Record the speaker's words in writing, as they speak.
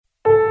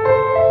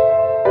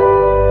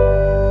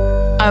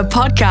A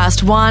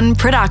Podcast One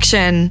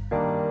production.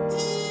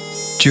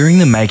 During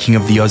the making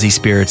of the Aussie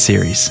Spirit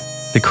series,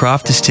 the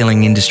craft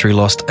distilling industry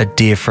lost a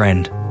dear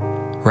friend,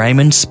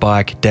 Raymond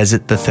Spike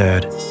Desert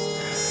III.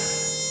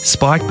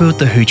 Spike built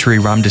the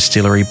Hoochery rum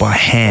distillery by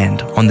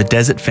hand on the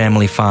Desert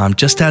family farm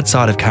just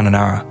outside of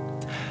Kununurra.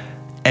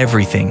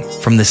 Everything,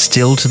 from the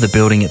still to the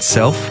building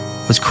itself,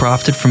 was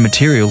crafted from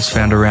materials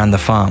found around the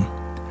farm.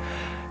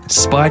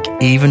 Spike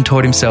even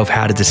taught himself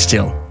how to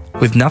distill,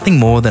 with nothing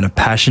more than a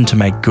passion to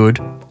make good,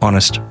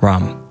 honest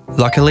rum.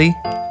 Luckily,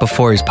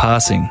 before his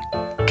passing,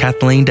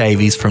 Kathleen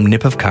Davies from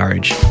Nip of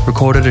Courage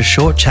recorded a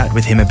short chat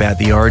with him about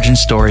the origin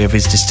story of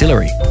his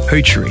distillery,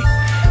 Hoochery,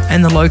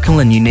 and the local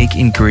and unique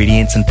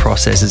ingredients and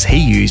processes he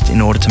used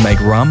in order to make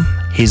rum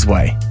his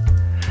way.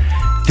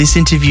 This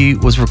interview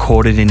was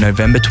recorded in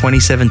November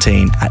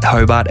 2017 at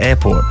Hobart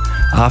Airport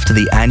after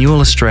the annual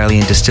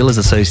Australian Distillers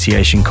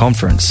Association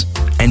conference,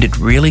 and it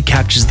really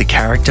captures the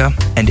character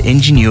and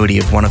ingenuity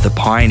of one of the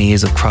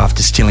pioneers of craft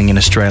distilling in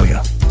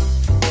Australia.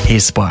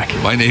 Here's Spike.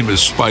 My name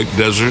is Spike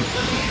Desert,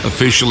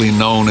 officially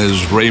known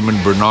as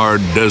Raymond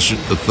Bernard Desert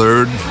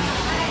III.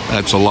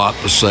 That's a lot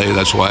to say,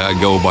 that's why I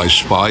go by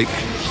Spike.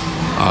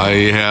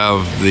 I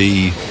have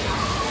the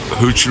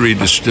Hoochery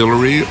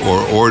Distillery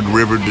or Ord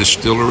River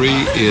Distillery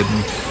in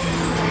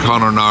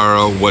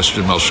Kununurra,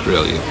 Western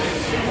Australia.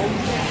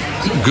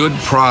 Good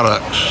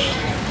products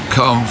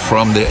come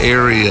from the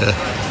area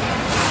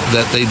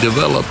that they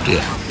developed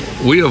in.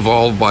 We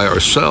evolved by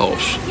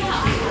ourselves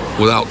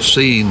without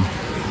seeing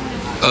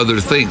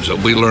other things.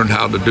 We learned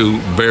how to do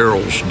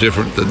barrels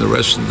different than the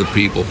rest of the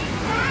people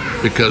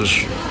because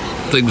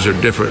things are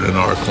different in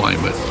our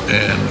climate.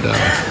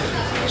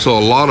 And so a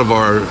lot of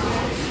our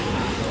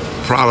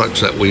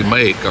products that we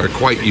make are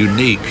quite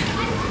unique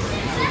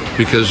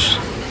because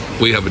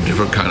we have a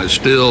different kind of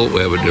still, we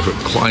have a different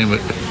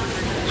climate,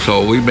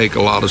 so we make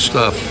a lot of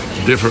stuff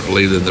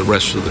differently than the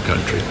rest of the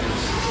country.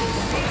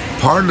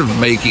 Part of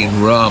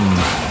making rum,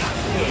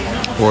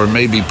 or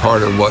maybe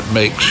part of what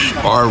makes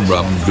our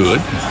rum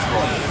good,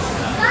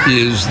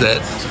 is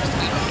that,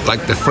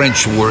 like the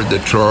French word, the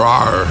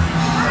terroir,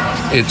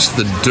 it's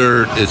the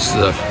dirt, it's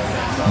the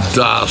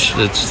dust,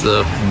 it's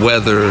the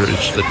weather,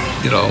 it's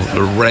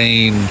the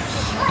rain,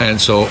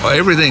 and so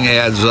everything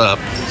adds up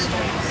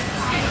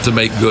to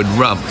make good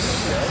rum.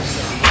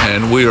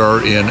 And we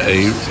are in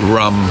a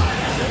rum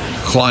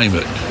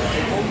climate.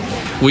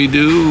 We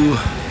do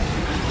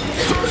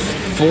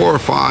 4 or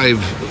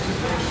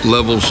 5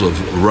 levels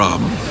of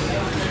rum.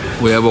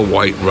 We have a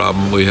white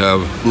rum, we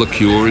have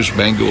liqueurs,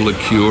 mango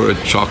liqueur, a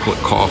chocolate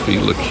coffee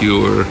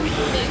liqueur.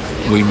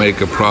 We make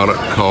a product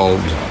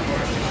called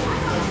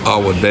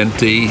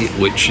aguardente,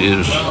 which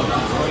is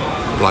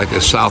like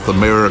a South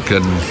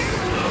American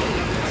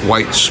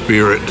white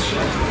spirit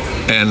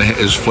and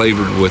is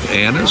flavored with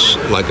anise,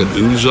 like an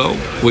ouzo.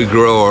 We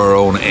grow our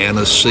own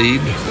anise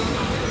seed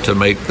to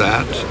make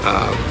that.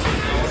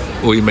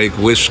 We make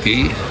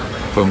whiskey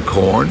from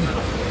corn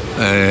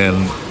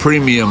and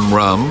premium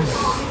rum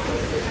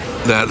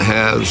that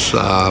has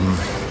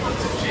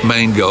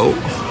mango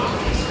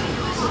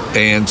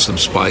and some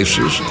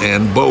spices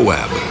and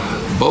boab.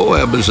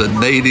 Boab is a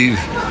native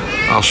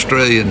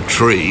Australian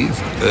tree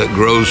that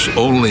grows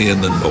only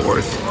in the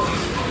north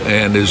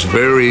and is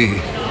very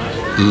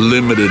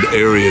limited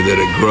area that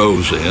it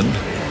grows in,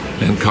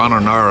 and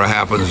Kununurra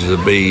happens to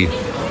be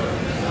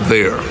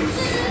there.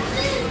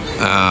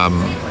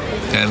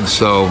 And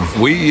so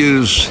we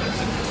use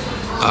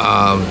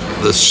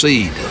the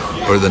seed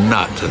or the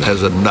nut. It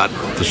has a nut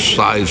the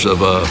size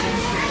of a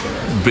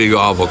big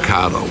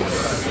avocado,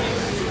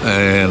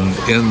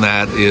 and in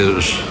that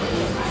is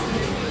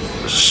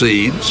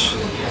seeds,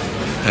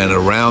 and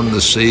around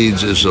the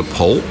seeds is a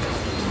pulp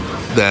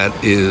that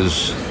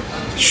is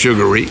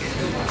sugary,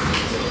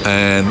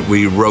 and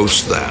we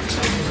roast that.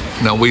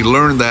 Now we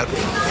learned that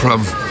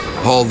from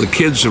all the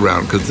kids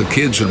around, because the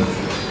kids would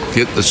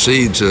get the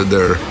seeds and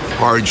they're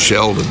hard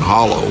shelled and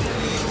hollow,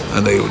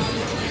 and they would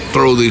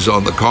throw these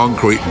on the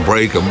concrete and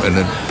break them and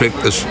then pick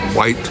this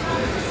white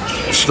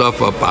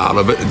stuff up out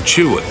of it and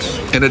chew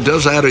it. And it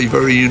does add a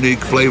very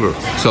unique flavor.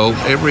 So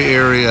every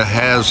area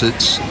has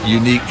its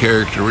unique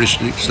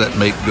characteristics that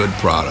make good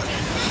product.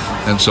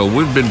 And so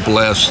we've been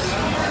blessed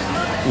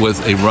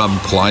with a rum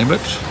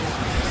climate.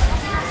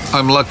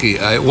 I'm lucky.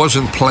 It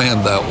wasn't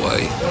planned that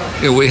way.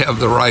 We have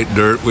the right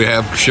dirt, we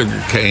have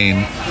sugar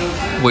cane,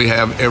 we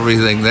have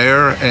everything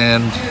there,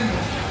 and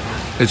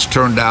it's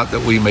turned out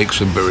that we make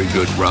some very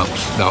good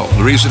rums. Now,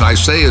 the reason I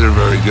say they're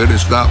very good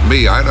is not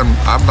me. I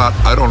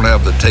don't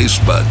have the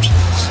taste buds,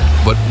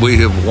 but we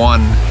have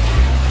won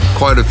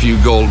quite a few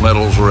gold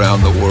medals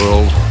around the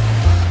world,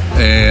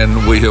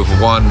 and we have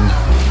won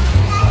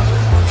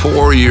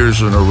 4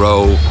 years in a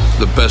row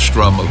the best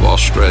rum of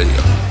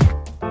Australia.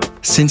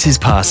 Since his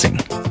passing,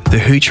 the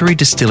Hoochery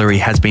Distillery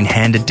has been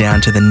handed down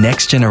to the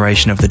next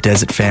generation of the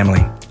Desert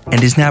family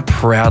and is now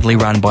proudly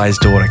run by his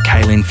daughter,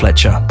 Kathleen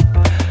Fletcher.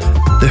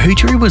 The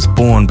Hoochery was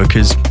born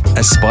because,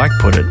 as Spike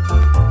put it,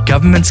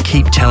 governments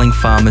keep telling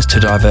farmers to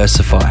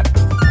diversify.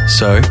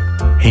 So,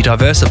 he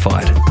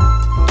diversified.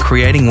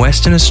 creating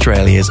Western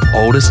Australia's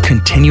oldest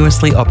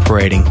continuously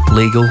operating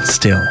legal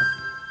still.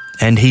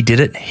 And he did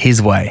it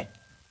his way.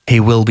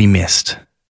 He will be missed.